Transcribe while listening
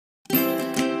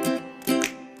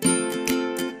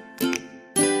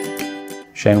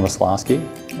Shane Waslaski,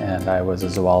 and I was a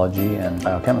zoology and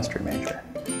biochemistry major.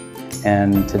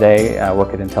 And today I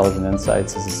work at Intelligent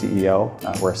Insights as a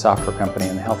CEO. We're a software company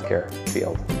in the healthcare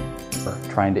field. We're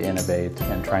trying to innovate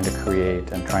and trying to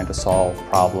create and trying to solve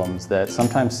problems that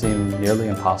sometimes seem nearly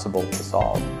impossible to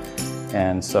solve.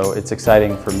 And so it's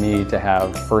exciting for me to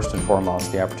have, first and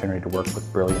foremost, the opportunity to work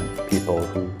with brilliant people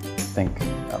who think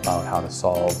about how to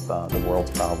solve the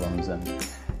world's problems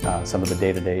and some of the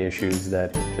day-to-day issues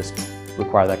that just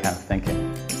require that kind of thinking.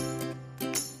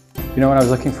 You know, when I was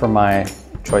looking for my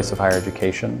choice of higher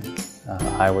education,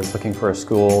 I was looking for a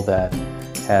school that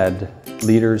had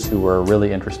leaders who were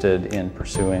really interested in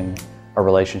pursuing a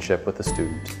relationship with the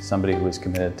student, somebody who was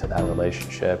committed to that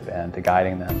relationship and to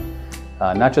guiding them,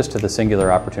 not just to the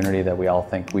singular opportunity that we all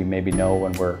think we maybe know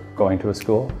when we're going to a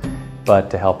school, but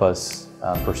to help us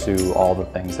pursue all the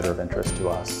things that are of interest to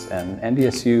us. And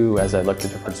NDSU, as I looked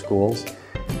at different schools,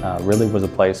 really was a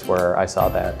place where I saw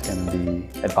that in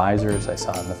the advisors, I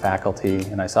saw it in the faculty,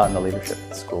 and I saw it in the leadership at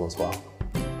the school as well.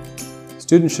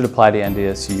 Students should apply to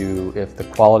NDSU if the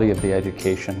quality of the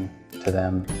education to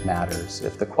them matters,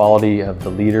 if the quality of the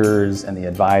leaders and the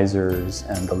advisors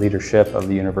and the leadership of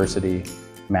the university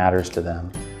matters to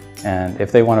them, and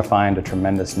if they want to find a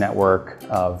tremendous network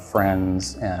of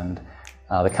friends and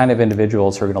the kind of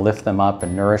individuals who are going to lift them up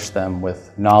and nourish them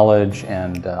with knowledge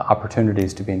and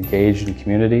opportunities to be engaged in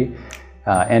community,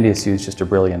 NDSU is just a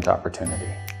brilliant opportunity.